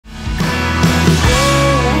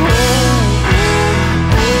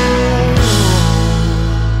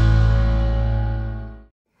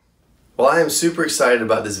I am super excited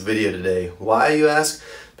about this video today. Why, you ask?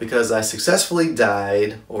 Because I successfully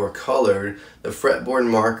dyed or colored the fretboard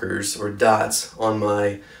markers or dots on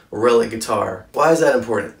my relic guitar. Why is that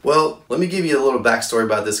important? Well, let me give you a little backstory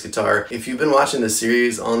about this guitar. If you've been watching the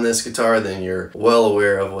series on this guitar, then you're well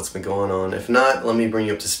aware of what's been going on. If not, let me bring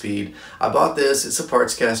you up to speed. I bought this, it's a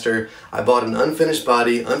parts caster. I bought an unfinished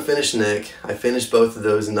body, unfinished neck. I finished both of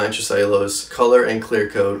those in nitrocellulose, color and clear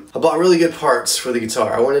coat. I bought really good parts for the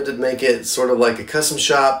guitar. I wanted to make it sort of like a custom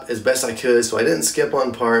shop as best I could, so I didn't skip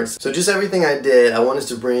on parts. So just everything I did, I wanted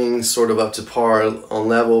to bring sort of up to par on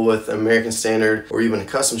level with American Standard or even a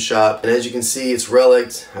custom shop. And as you can see, it's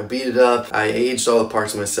relic. I beat it up. I aged all the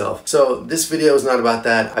parts myself. So this video is not about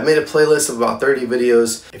that. I made a playlist of about 30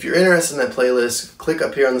 videos. If you're interested in that playlist, click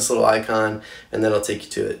up here on this little icon and that'll take you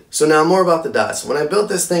to it. So now more about the dots. When I built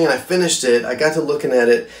this thing and I finished it, I got to looking at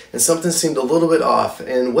it and something seemed a little bit off.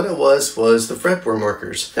 And what it was the fretboard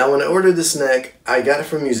markers. Now when I ordered this neck, I got it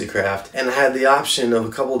from Musikraft and I had the option of a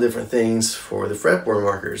couple of different things for the fretboard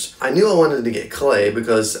markers. I knew I wanted to get clay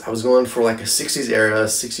because I was going for like a 60s era,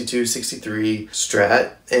 62, 63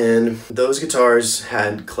 Strat, and those guitars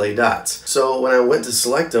had clay dots. So when I went to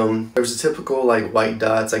select them, there was a typical like white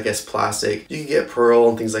dots, I guess plastic. You could get pearl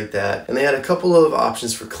and things like that. And they had a couple of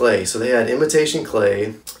options for clay. So they had imitation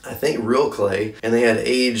clay, I think real clay, and they had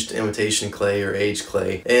aged imitation clay or aged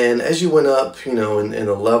clay. And as you went up, you know, in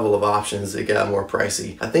the level of options, it got more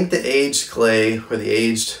pricey. I think the aged clay or the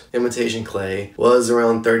aged imitation clay was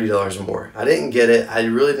around $30 or more. I didn't get it. I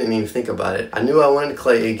really didn't even think about it. I knew I wanted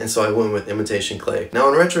clay, and so I went with imitation clay. Now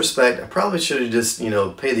in retrospect, I probably should have just, you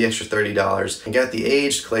know, paid the extra $30 and got the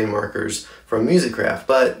aged clay markers from Musikraft,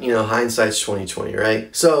 but you know, hindsight's 20/20,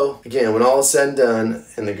 right? So again, when all is said and done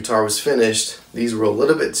and the guitar was finished, these were a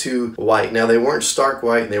little bit too white. Now they weren't stark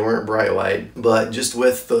white, they weren't bright white, but just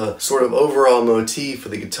with the sort of overall motif for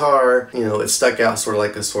the guitar, you know, it stuck out sort of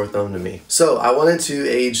like a sore thumb to me. So I wanted to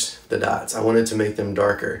age the dots. I wanted to make them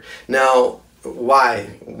darker. Now, why,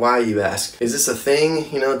 you ask? Is this a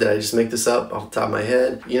thing? You know, did I just make this up off the top of my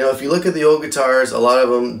head? You know, if you look at the old guitars, a lot of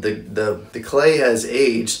them, the clay has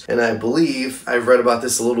aged, and I believe, I've read about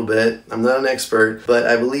this a little bit, I'm not an expert, but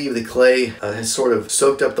I believe the clay has sort of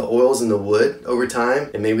soaked up the oils in the wood over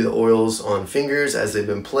time, and maybe the oils on fingers as they've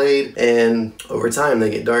been played, and over time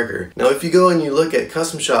they get darker. Now if you go and you look at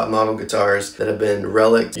custom shop model guitars that have been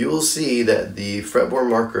relic, you will see that the fretboard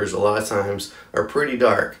markers a lot of times are pretty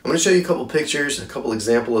dark. I'm going to show you a couple pictures, a couple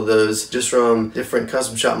examples of those just from different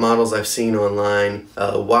custom shop models I've seen online.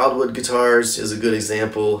 Wildwood Guitars is a good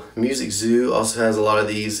example. Music Zoo also has a lot of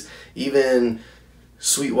these. Even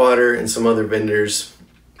Sweetwater and some other vendors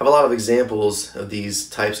have a lot of examples of these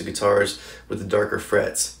types of guitars with the darker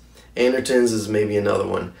frets. Anderton's is maybe another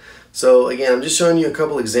one. So again, I'm just showing you a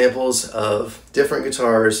couple examples of different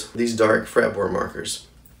guitars, these dark fretboard markers.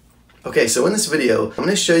 Okay, so in this video, I'm going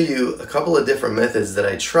to show you a couple of different methods that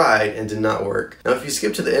I tried and did not work. Now if you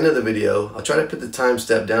skip to the end of the video, I'll try to put the time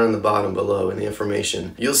step down in the bottom below in the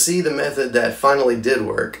information. You'll see the method that finally did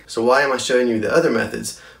work. So why am I showing you the other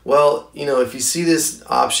methods? Well, you know, if you see this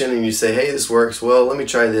option and you say, hey, this works, well, let me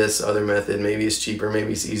try this other method. Maybe it's cheaper,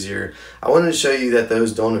 maybe it's easier. I wanted to show you that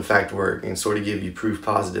those don't in fact work and sort of give you proof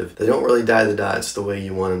positive. They don't really dye the dots the way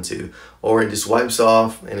you want them to. Or it just wipes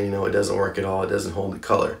off and, you know, it doesn't work at all. It doesn't hold the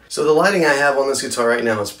color. So the lighting I have on this guitar right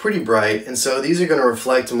now is pretty bright, and so these are going to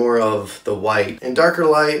reflect more of the white. In darker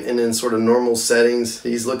light and in sort of normal settings,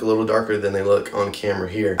 these look a little darker than they look on camera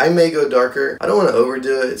here. I may go darker. I don't want to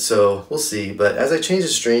overdo it, so we'll see. But as I change the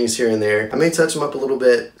strings here and there, I may touch them up a little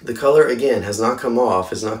bit. The color, again, has not come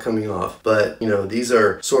off. It's not coming off. But, you know, these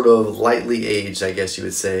are sort of lightly aged, I guess you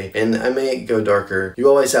would say. And I may go darker. You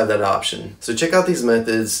always have that option. So check out these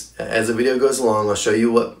methods. As the video goes along, I'll show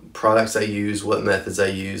you what products I use, what methods I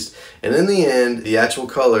used, and in the end, the actual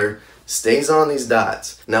color stays on these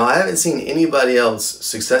dots. Now, I haven't seen anybody else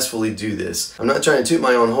successfully do this. I'm not trying to toot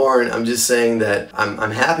my own horn. I'm just saying that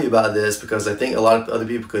I'm happy about this because I think a lot of other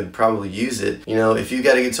people could probably use it. You know, if you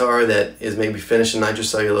got a guitar that is maybe finished in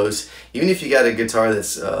nitrocellulose, even if you got a guitar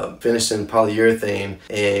that's finished in polyurethane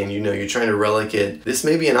and, you know, you're trying to relic it, this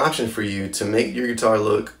may be an option for you to make your guitar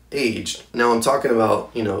look aged. Now I'm talking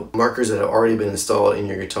about, you know, markers that have already been installed in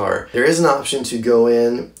your guitar. There is an option to go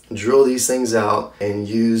in, drill these things out, and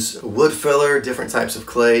use wood filler, different types of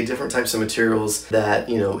clay, different types of materials that,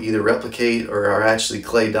 you know, either replicate or are actually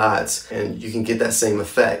clay dots, and you can get that same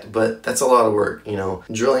effect. But that's a lot of work, you know,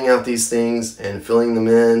 drilling out these things and filling them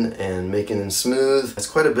in and making them smooth. That's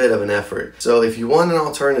quite a bit of an effort. So if you want an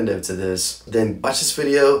alternative to this, then watch this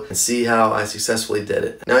video and see how I successfully did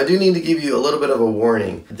it. Now I do need to give you a little bit of a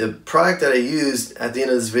warning. the product that I used at the end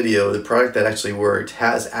of this video, the product that actually worked,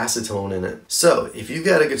 has acetone in it. So if you've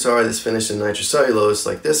got a guitar that's finished in nitrocellulose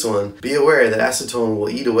like this one, be aware that acetone will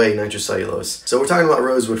eat away nitrocellulose. So we're talking about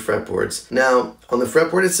rosewood fretboards. Now, on the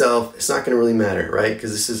fretboard itself, it's not going to really matter, right?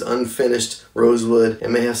 Because this is unfinished rosewood. It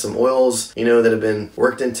may have some oils, you know, that have been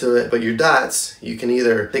worked into it. But your dots, you can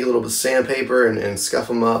either take a little bit of sandpaper and scuff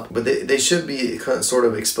them up, but they should be sort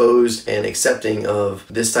of exposed and accepting of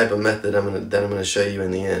this type of method that I'm gonna show you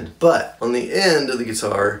in the end. But on the end of the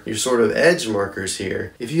guitar, your sort of edge markers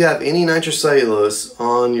here, if you have any nitrocellulose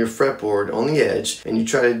on your fretboard on the edge and you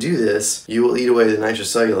try to do this, you will eat away the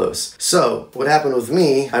nitrocellulose. So what happened with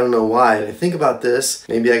me, I don't know why. I think about this,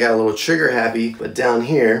 maybe I got a little trigger happy, but down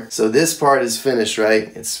here, so this part is finished,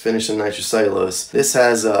 right? It's finished in nitrocellulose. This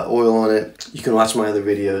has oil on it. You can watch my other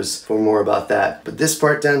videos for more about that. But this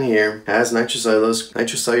part down here has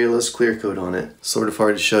nitrocellulose clear coat on it. Sort of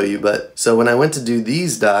hard to show you, but so when I went to do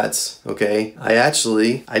these dots, okay,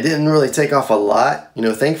 I didn't really take off a lot. You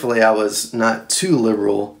know, thankfully I was not too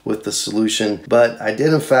liberal with the solution, but I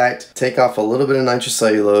did in fact take off a little bit of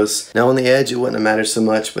nitrocellulose. Now on the edge it wouldn't have mattered so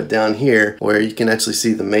much, but down here where you can actually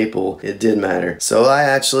see the maple, it did matter. So I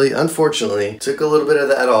actually, unfortunately, took a little bit of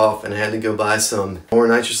that off and had to go buy some more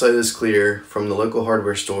nitrocellulose clear from the local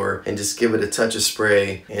hardware store and just give it a touch of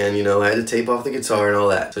spray. And you know, I had to tape off the guitar and all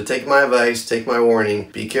that. So take my advice, take my warning,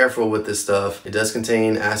 be careful with this stuff. It does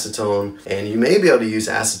contain acetone, and you may be able to use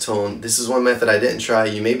acetone. This is one method I didn't try.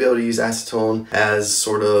 You may be able to use acetone as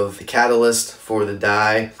sort of the catalyst for the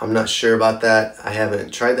dye. I'm not sure about that. I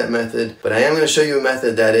haven't tried that method, but I am going to show you a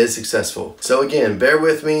method that is successful. So again, bear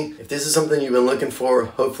with me. If this is something you've been looking for,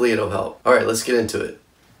 hopefully it'll help. All right, let's get into it.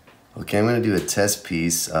 Okay, I'm going to do a test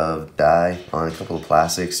piece of dye on a couple of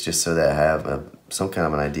plastics just so that I have some kind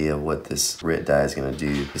of an idea of what this RIT dye is going to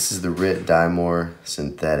do. This is the RIT Dye More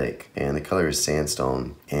Synthetic, and the color is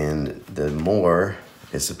sandstone. And the more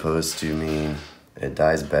is supposed to mean it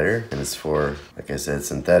dyes better, and it's for, like I said,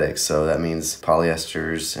 synthetic. So that means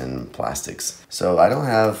polyesters and plastics. So I don't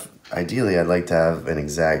have, ideally I'd like to have an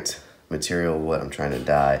exact material of what I'm trying to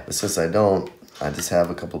dye. But since I don't, I just have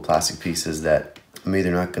a couple of plastic pieces that I'm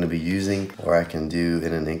either not going to be using, or I can do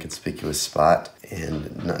in an inconspicuous spot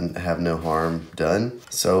and have no harm done.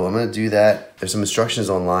 So I'm going to do that. There's some instructions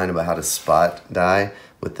online about how to spot dye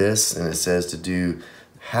with this, and it says to do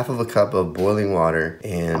half of a cup of boiling water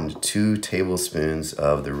and 2 tablespoons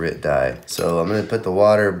of the RIT dye. So I'm going to put the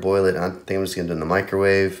water, boil it. I think I'm just going to do it in the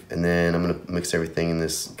microwave, and then I'm going to mix everything in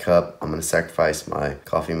this cup. I'm going to sacrifice my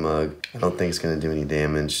coffee mug. I don't think it's going to do any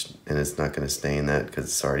damage, and it's not going to stain that because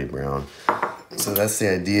it's already brown. So that's the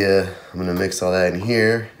idea. I'm going to mix all that in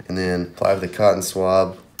here and then apply with the cotton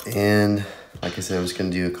swab. And like I said, I'm just going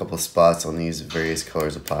to do a couple of spots on these various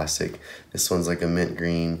colors of plastic. This one's like a mint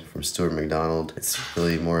green from Stuart McDonald. It's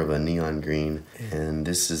really more of a neon green. And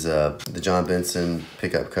this is the John Benson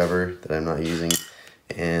pickup cover that I'm not using.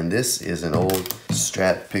 And this is an old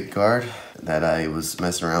Strat pickguard that I was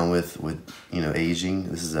messing around with you know,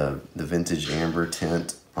 aging. This is the vintage amber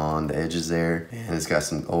tint on the edges there, and it's got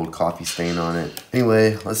some old coffee stain on it.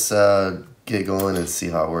 Anyway, let's get going and see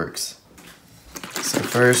how it works. So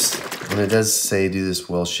first, when it does say do this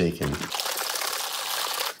well shaken, it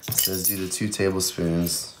says do the 2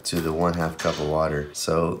 tablespoons to the 1/2 cup of water.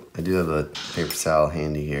 So I do have a paper towel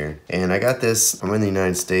handy here, and I got this, I'm in the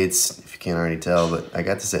United States if you can't already tell, but I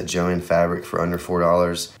got this at Joann Fabric for under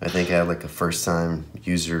 $4. I think I had like a first time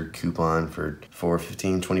user coupon for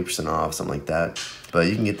 15, 20% off, something like that. But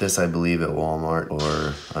you can get this, I believe, at Walmart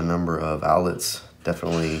or a number of outlets,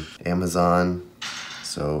 definitely Amazon.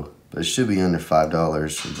 So, but it should be under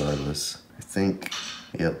 $5 regardless. I think,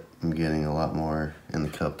 yep, I'm getting a lot more in the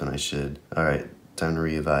cup than I should. All right, time to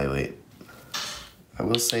reevaluate. I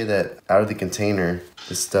will say that out of the container,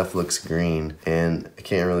 this stuff looks green, and I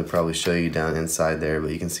can't really probably show you down inside there,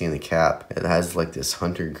 but you can see in the cap, it has like this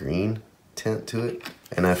hunter green tint to it.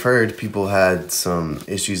 And I've heard people had some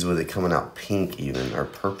issues with it coming out pink even, or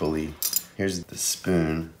purpley. Here's the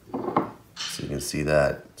spoon, so you can see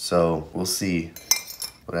that. So we'll see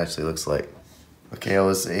what it actually looks like. Okay, I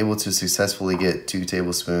was able to successfully get 2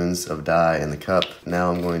 tablespoons of dye in the cup.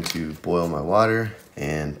 Now I'm going to boil my water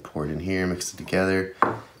and pour it in here, mix it together,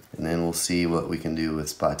 and then we'll see what we can do with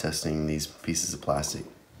spot testing these pieces of plastic.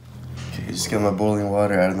 Okay, just got my boiling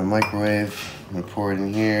water out of the microwave. I'm gonna pour it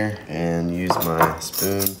in here and use my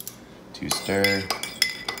spoon to stir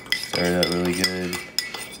it up really good.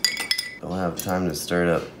 Don't have time to stir it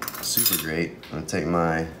up super great. I'm gonna take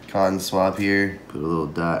my cotton swab here, put a little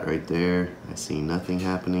dot right there. I see nothing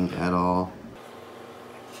happening at all.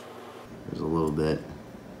 There's a little bit.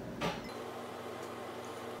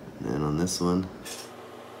 And then on this one,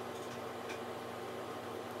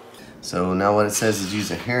 So now what it says is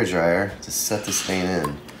use a hair dryer to set the stain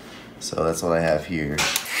in. So that's what I have here.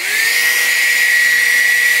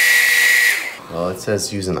 Well, it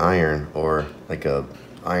says use an iron, or like a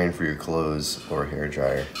iron for your clothes, or a hair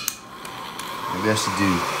dryer. Maybe I should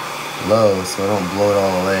do low so I don't blow it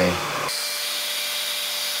all away.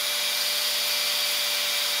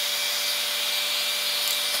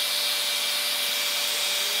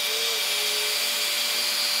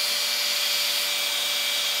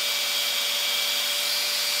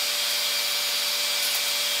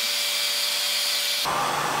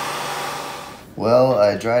 Well,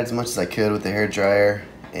 I dried as much as I could with the hair dryer,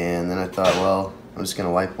 and then I thought, well, I'm just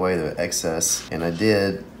gonna wipe away the excess, and I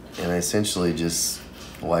did, and I essentially just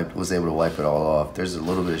was able to wipe it all off. There's a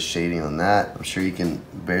little bit of shading on that. I'm sure you can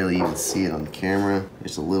barely even see it on the camera.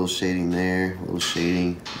 There's a little shading there, a little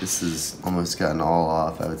shading. This has almost gotten all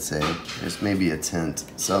off, I would say. There's maybe a tint.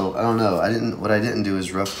 So I don't know. What I didn't do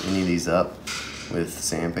is rough any of these up with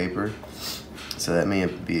sandpaper. So that may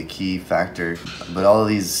be a key factor, but all of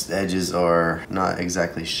these edges are not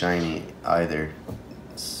exactly shiny either.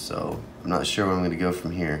 So I'm not sure where I'm gonna go from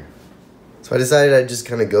here. So I decided I'd just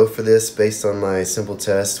kind of go for this based on my simple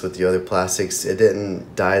test with the other plastics. It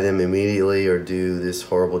didn't dye them immediately or do this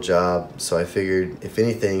horrible job, so I figured if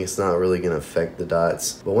anything, it's not really going to affect the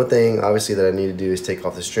dots. But one thing obviously that I need to do is take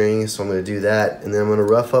off the strings, so I'm going to do that, and then I'm going to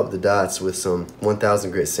rough up the dots with some 1000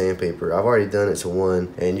 grit sandpaper. I've already done it to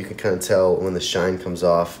 1, and you can kind of tell when the shine comes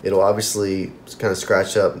off. It'll obviously kind of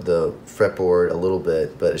scratch up the fretboard a little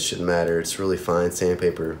bit, but it shouldn't matter. It's really fine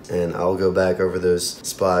sandpaper, and I'll go back over those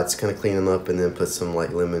spots, kind of clean them up, and then put some like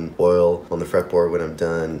lemon oil on the fretboard when I'm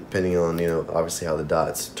done, depending on, you know, obviously how the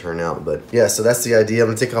dots turn out. But yeah, so that's the idea. I'm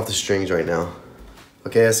gonna take off the strings right now.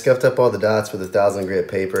 Okay, I scuffed up all the dots with 1000 grit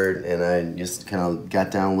paper, and I just kind of got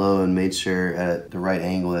down low and made sure at the right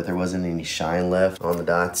angle that there wasn't any shine left on the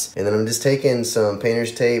dots. And then I'm just taking some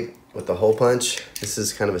painter's tape with the hole punch. This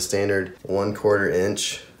is kind of a standard 1/4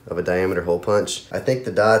 inch of a diameter hole punch. I think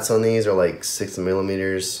the dots on these are like 6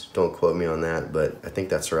 millimeters. Don't quote me on that, but I think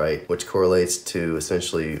that's right, which correlates to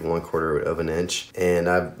essentially 1/4 of an inch. And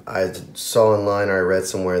I saw online, or I read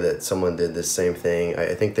somewhere that someone did the same thing.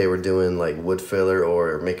 I think they were doing like wood filler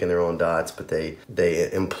or making their own dots, but they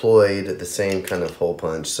employed the same kind of hole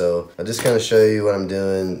punch. So I'll just kind of show you what I'm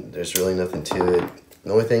doing. There's really nothing to it.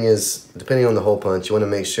 The only thing is, depending on the hole punch, you want to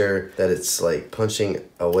make sure that it's like punching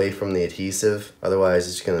away from the adhesive. Otherwise,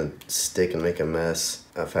 it's going to stick and make a mess.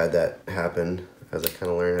 I've had that happen as I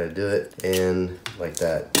kind of learned how to do it. And like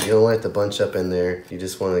that. You don't want it to bunch up in there. You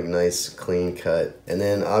just want a nice clean cut. And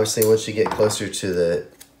then obviously once you get closer to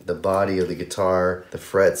the body of the guitar, the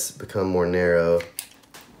frets become more narrow.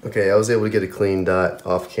 Okay, I was able to get a clean dot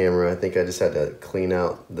off camera. I think I just had to clean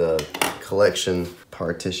out the collection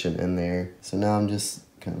partition in there. So now I'm just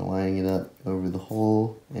kind of lining it up over the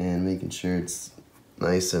hole and making sure it's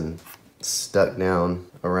nice and stuck down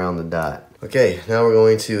around the dot. Okay, now we're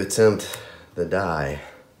going to attempt the dye.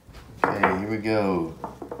 Okay, here we go.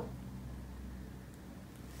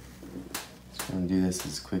 Just gonna do this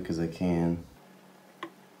as quick as I can.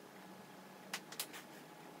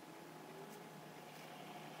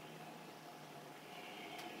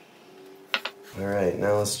 Alright,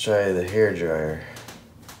 now let's try the hair dryer.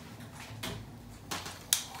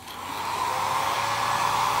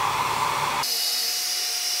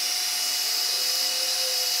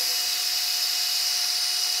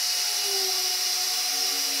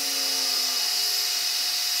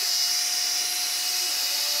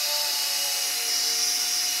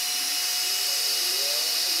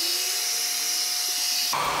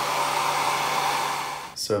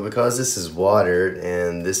 So because this is watered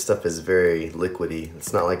and this stuff is very liquidy,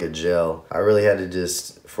 it's not like a gel, I really had to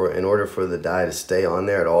just, in order for the dye to stay on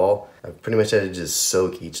there at all, I pretty much had to just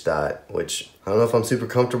soak each dot, which I don't know if I'm super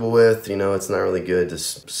comfortable with. You know, it's not really good to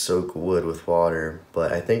soak wood with water,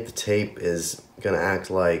 but I think the tape is gonna act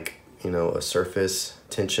like, you know, a surface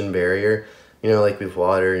tension barrier. You know, like with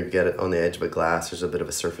water, you've got it on the edge of a glass, there's a bit of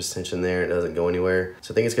a surface tension there, it doesn't go anywhere.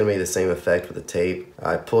 So I think it's gonna make the same effect with the tape.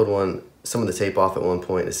 I pulled some of the tape off at one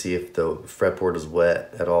point to see if the fretboard was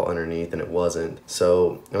wet at all underneath, and it wasn't.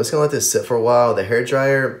 So I'm just gonna let this sit for a while. The hair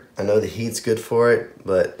dryer, I know the heat's good for it,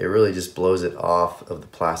 but it really just blows it off of the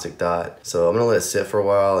plastic dot. So I'm gonna let it sit for a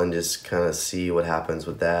while and just kind of see what happens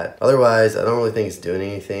with that. Otherwise, I don't really think it's doing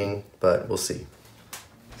anything, but we'll see.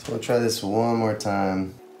 So we'll try this one more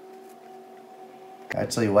time. I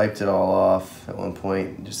actually wiped it all off at one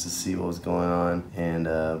point just to see what was going on, and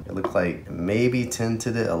it looked like it maybe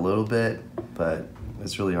tinted it a little bit, but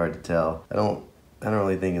it's really hard to tell. I don't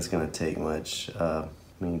really think it's gonna take much.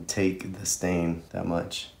 Take the stain that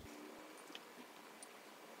much.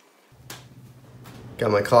 Got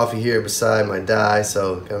my coffee here beside my die,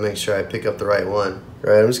 so gotta make sure I pick up the right one. All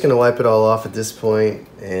right, I'm just gonna wipe it all off at this point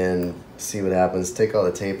and see what happens. Take all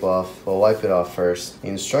the tape off. I'll wipe it off first. The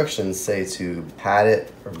instructions say to pat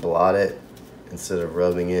it or blot it instead of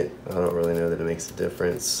rubbing it. I don't really know that it makes a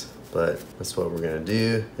difference, but that's what we're gonna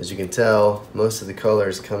do. As you can tell, most of the color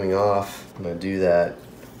is coming off. I'm gonna do that.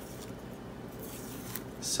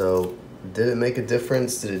 So, did it make a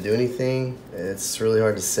difference? Did it do anything? It's really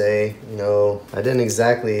hard to say. You know, I didn't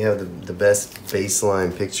exactly have the best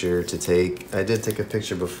baseline picture to take. I did take a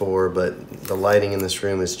picture before, but the lighting in this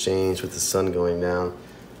room has changed with the sun going down.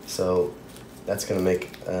 So that's gonna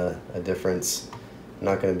make a difference.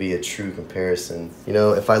 Not gonna be a true comparison. You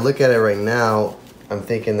know, if I look at it right now, I'm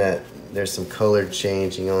thinking that there's some color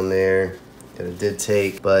changing on there that it did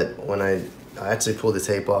take, but when I actually pulled the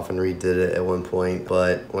tape off and redid it at one point,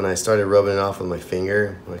 but when I started rubbing it off with my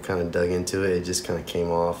finger, when I kind of dug into it, it just kind of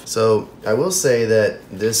came off. So I will say that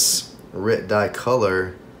this Rit dye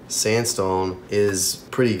color sandstone is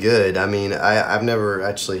pretty good. I mean, I've never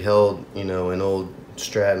actually held, you know, an old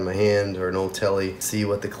Strat in my hand or an old Telly, see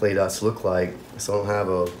what the clay dots look like. So I don't have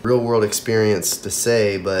a real world experience to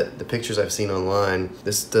say, but the pictures I've seen online,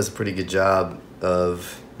 this does a pretty good job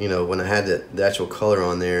of, you know, when I had the actual color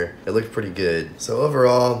on there, it looked pretty good. So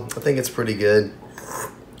overall, I think it's pretty good.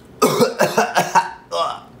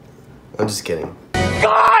 I'm just kidding.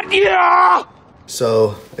 God, yeah!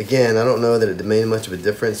 So again, I don't know that it made much of a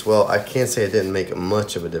difference. Well, I can't say it didn't make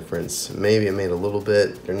much of a difference. Maybe it made a little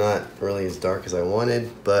bit. They're not really as dark as I wanted,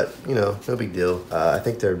 but you know, no big deal. I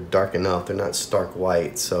think they're dark enough. They're not stark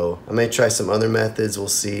white. So I may try some other methods, we'll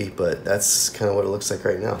see, but that's kind of what it looks like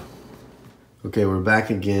right now. Okay, we're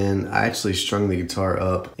back again. I actually strung the guitar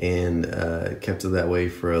up and kept it that way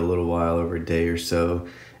for a little while, over a day or so.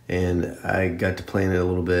 And I got to playing it a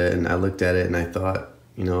little bit and I looked at it and I thought,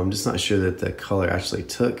 you know, I'm just not sure that the color actually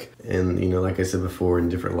took. And, you know, like I said before, in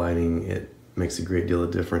different lighting, it makes a great deal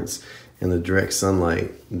of difference. In the direct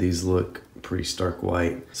sunlight, these look pretty stark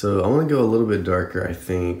white. So I want to go a little bit darker, I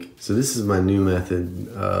think. So this is my new method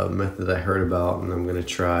I heard about and I'm gonna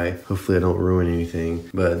try. Hopefully I don't ruin anything.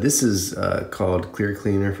 But this is called Clear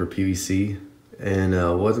Cleaner for PVC. And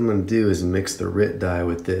what I'm gonna do is mix the Rit dye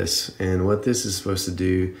with this. And what this is supposed to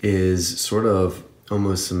do is sort of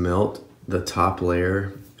almost melt the top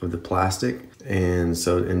layer of the plastic. And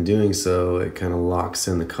so in doing so, it kind of locks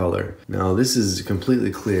in the color. Now this is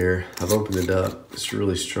completely clear. I've opened it up. It's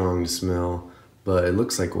really strong to smell, but it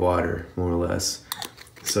looks like water, more or less.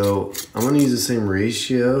 So I'm gonna use the same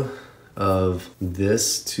ratio of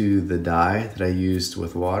this to the dye that I used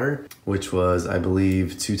with water, which was, I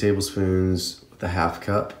believe, 2 tablespoons with a half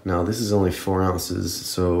cup. Now this is only 4 ounces,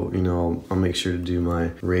 so you know, I'll make sure to do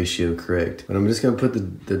my ratio correct. But I'm just gonna put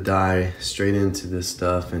the dye straight into this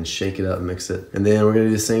stuff and shake it up, mix it. And then we're gonna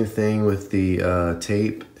do the same thing with the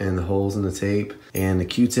tape and the holes in the tape and the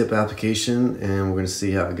Q-tip application, and we're gonna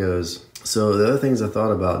see how it goes. So the other things I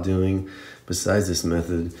thought about doing besides this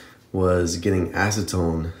method was getting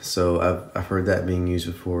acetone. So I've heard that being used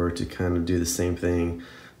before to kind of do the same thing,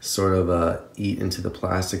 sort of eat into the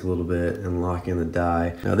plastic a little bit and lock in the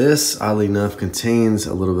dye. Now this, oddly enough, contains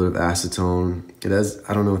a little bit of acetone. It has,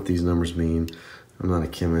 I don't know what these numbers mean. I'm not a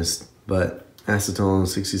chemist, but acetone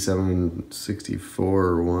 67, 64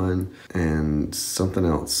 or 1 and something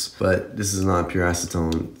else. But this is not pure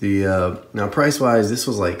acetone. The now price-wise, this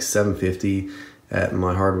was like $7.50 at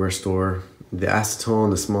my hardware store. The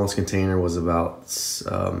acetone, the smallest container, was about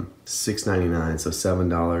 $6.99, so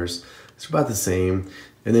 $7. It's about the same.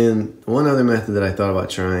 And then one other method that I thought about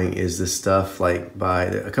trying is this stuff like by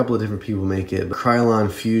a couple of different people make it. But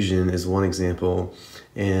Krylon Fusion is one example,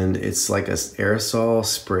 and it's like an aerosol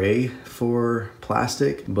spray for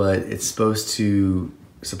plastic, but it's supposed to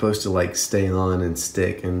like stay on and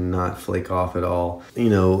stick and not flake off at all. You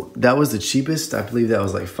know, that was the cheapest. I believe that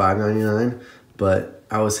was like $5.99, but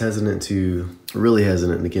I was really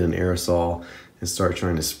hesitant to get an aerosol and start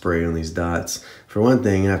trying to spray on these dots. For one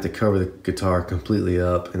thing, I have to cover the guitar completely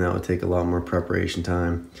up, and that would take a lot more preparation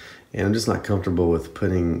time. And I'm just not comfortable with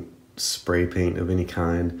putting spray paint of any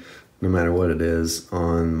kind, no matter what it is,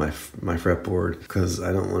 on my fretboard, because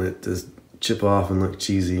I don't want it to chip off and look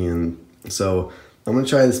cheesy. And so I'm gonna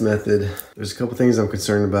try this method. There's a couple things I'm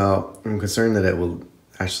concerned about. I'm concerned that it will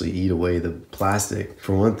actually eat away the plastic,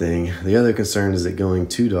 for one thing. The other concern is it going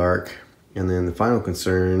too dark. And then the final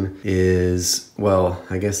concern is, well,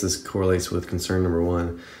 I guess this correlates with concern number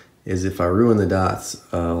 1, is if I ruin the dots,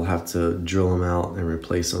 I'll have to drill them out and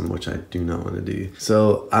replace them, which I do not want to do.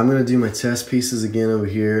 So I'm gonna do my test pieces again over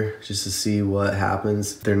here just to see what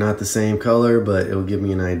happens. They're not the same color, but it'll give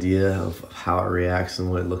me an idea of how it reacts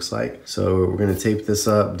and what it looks like. So we're gonna tape this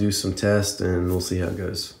up, do some tests, and we'll see how it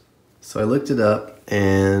goes. So I looked it up,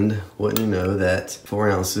 and wouldn't you know that 4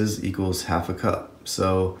 ounces equals half a cup.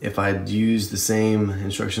 So if I'd used the same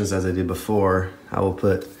instructions as I did before, I will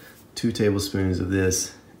put 2 tablespoons of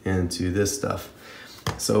this into this stuff.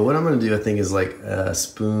 So what I'm gonna do, I think, is like a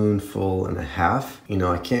spoonful and a half. You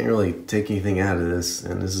know, I can't really take anything out of this,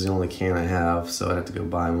 and this is the only can I have, so I'd have to go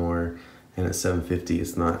buy more. And at $7.50,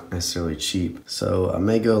 it's not necessarily cheap. So I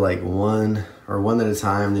may go like one at a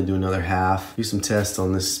time, then do another half. Do some tests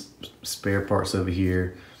on this spare parts over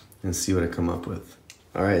here and see what I come up with.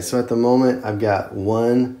 All right, so at the moment, I've got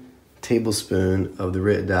 1 tablespoon of the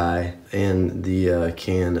RIT dye and the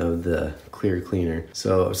can of the clear cleaner.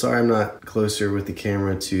 So I'm sorry I'm not closer with the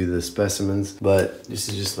camera to the specimens, but this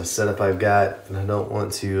is just the setup I've got, and I don't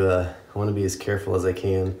want to, I want to be as careful as I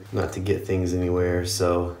can not to get things anywhere.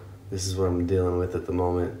 So this is what I'm dealing with at the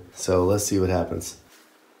moment. So let's see what happens.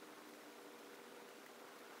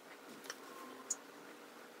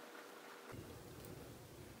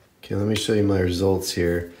 Okay, let me show you my results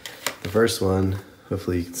here. The first one,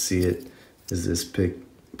 hopefully you can see it, is this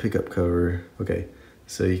pickup cover. Okay,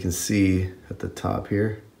 so you can see at the top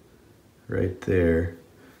here, right there,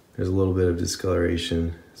 there's a little bit of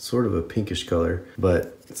discoloration. It's sort of a pinkish color,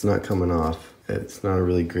 but it's not coming off. It's not a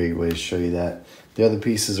really great way to show you that. The other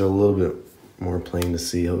pieces are a little bit more plain to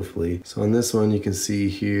see, hopefully. So on this one, you can see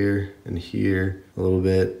here and here a little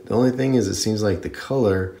bit. The only thing is, it seems like the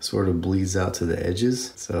color sort of bleeds out to the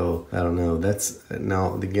edges. So I don't know. That's,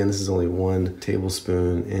 now again, this is only 1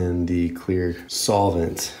 tablespoon in the clear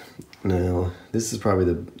solvent. Now, this is probably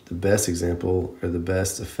the best example, or the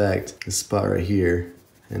best effect, this spot right here,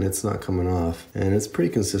 and it's not coming off. And it's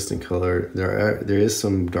pretty consistent color. There is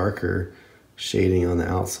some darker shading on the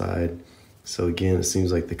outside. So again, it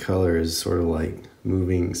seems like the color is sort of like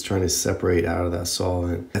moving, it's trying to separate out of that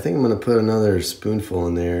solvent. I think I'm gonna put another spoonful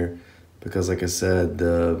in there because, like I said,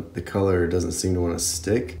 the color doesn't seem to want to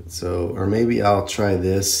stick. So, or maybe I'll try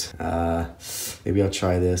this. Maybe I'll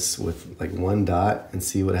try this with like 1 dot and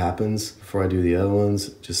see what happens before I do the other ones,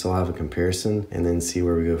 just so I'll have a comparison, and then see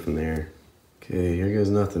where we go from there. Okay, here goes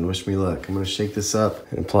nothing. Wish me luck. I'm gonna shake this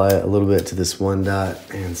up and apply it a little bit to this 1 dot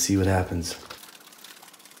and see what happens.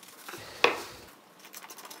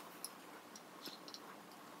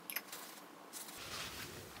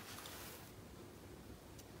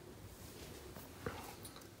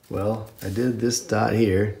 Well, I did this dot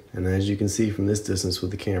here, and as you can see from this distance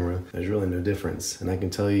with the camera, there's really no difference. And I can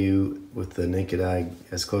tell you with the naked eye,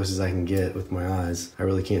 as close as I can get with my eyes, I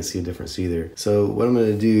really can't see a difference either. So what I'm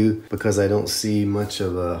gonna do, because I don't see much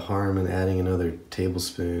of a harm in adding another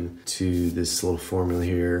tablespoon to this little formula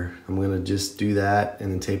here, I'm gonna just do that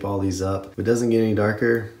and then tape all these up. If it doesn't get any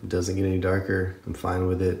darker, it doesn't get any darker, I'm fine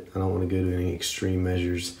with it. I don't wanna go to any extreme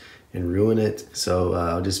measures and ruin it. So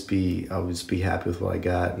I'll just be happy with what I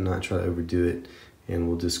got and not try to overdo it. And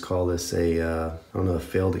we'll just call this a, I don't know, a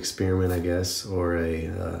failed experiment, I guess, or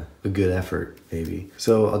a good effort, maybe.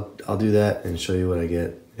 So I'll do that and show you what I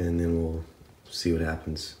get, and then we'll see what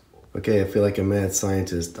happens. Okay, I feel like a mad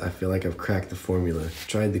scientist. I feel like I've cracked the formula.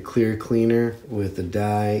 Tried the clear cleaner with the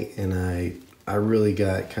dye, and I really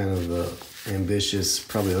got kind of ambitious,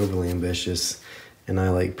 probably overly ambitious, and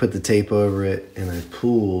I like put the tape over it and I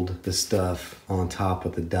pooled the stuff on top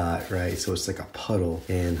of the dot, right? So it's like a puddle,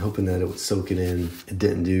 and hoping that it would soak it in. It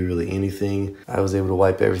didn't do really anything. I was able to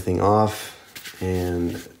wipe everything off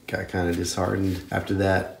and got kind of disheartened after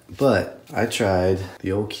that. But I tried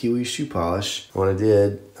the old Kiwi shoe polish. What I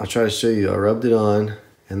did, I'll try to show you. I rubbed it on,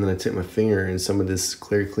 and then I took my finger in some of this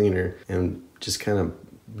clear cleaner and just kind of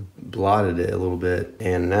blotted it a little bit.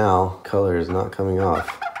 And now color is not coming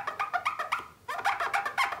off.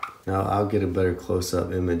 Now I'll get a better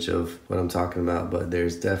close-up image of what I'm talking about, but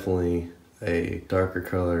there's definitely a darker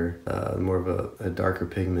color, more of a darker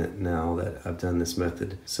pigment now that I've done this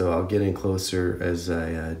method. So I'll get in closer as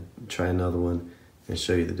I try another one and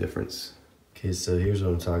show you the difference. Okay, so here's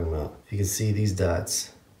what I'm talking about. You can see these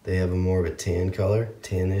dots, they have a more of a tan color,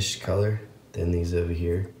 tannish color than these over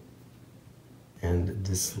here. And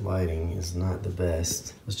this lighting is not the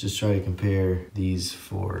best. Let's just try to compare these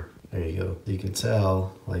 4. There you go. You can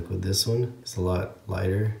tell, like with this one, it's a lot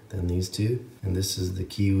lighter than these two. And this is the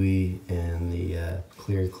Kiwi and the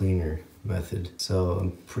clear cleaner method. So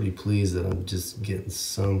I'm pretty pleased that I'm just getting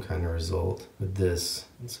some kind of result with this.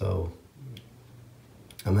 So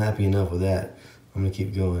I'm happy enough with that. I'm gonna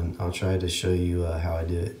keep going. I'll try to show you how I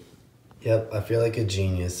do it. Yep, I feel like a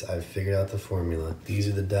genius. I've figured out the formula. These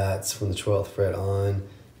are the dots from the 12th fret on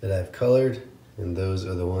that I've colored, and those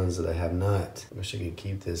are the ones that I have not. I wish I could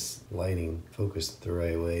keep this lighting focused the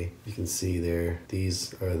right way. You can see there,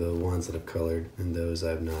 these are the ones that I've colored, and those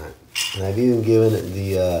I've not. And I've even given it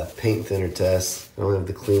the paint thinner test. I don't have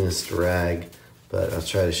the cleanest rag, but I'll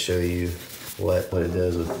try to show you what it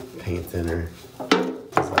does with paint thinner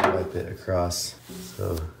as I wipe it across.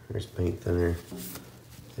 So here's paint thinner.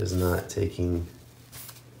 Is not taking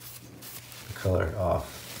the color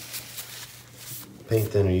off. Paint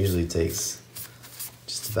thinner usually takes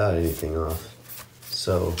just about anything off.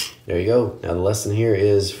 So there you go. Now the lesson here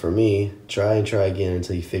is, for me, try and try again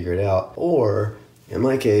until you figure it out. Or in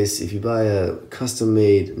my case, if you buy a custom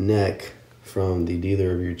made neck from the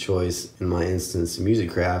dealer of your choice, in my instance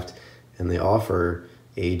Musikraft, and they offer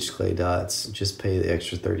aged clay dots, just pay the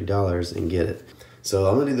extra $30 and get it. So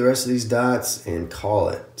I'm gonna do the rest of these dots and call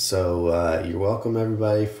it. So you're welcome,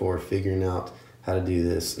 everybody, for figuring out how to do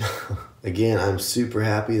this. Again, I'm super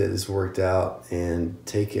happy that this worked out, and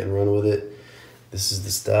take it and run with it. This is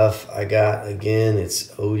the stuff I got. Again,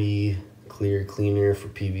 it's OD clear cleaner for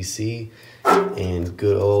PVC, and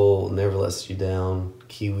good old never lets you down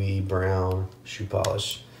kiwi brown shoe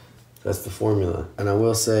polish. That's the formula. And I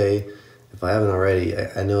will say, if I haven't already,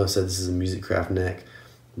 I know I've said this is a Musikraft neck,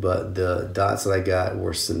 but the dots that I got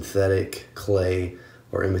were synthetic clay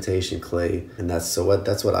or imitation clay, and that's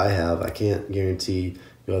what I have. I can't guarantee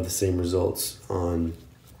you'll have the same results on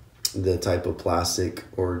the type of plastic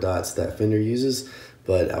or dots that Fender uses,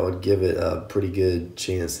 but I would give it a pretty good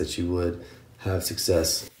chance that you would have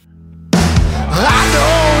success. I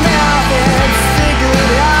don't have it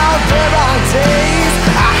figured out, but I did.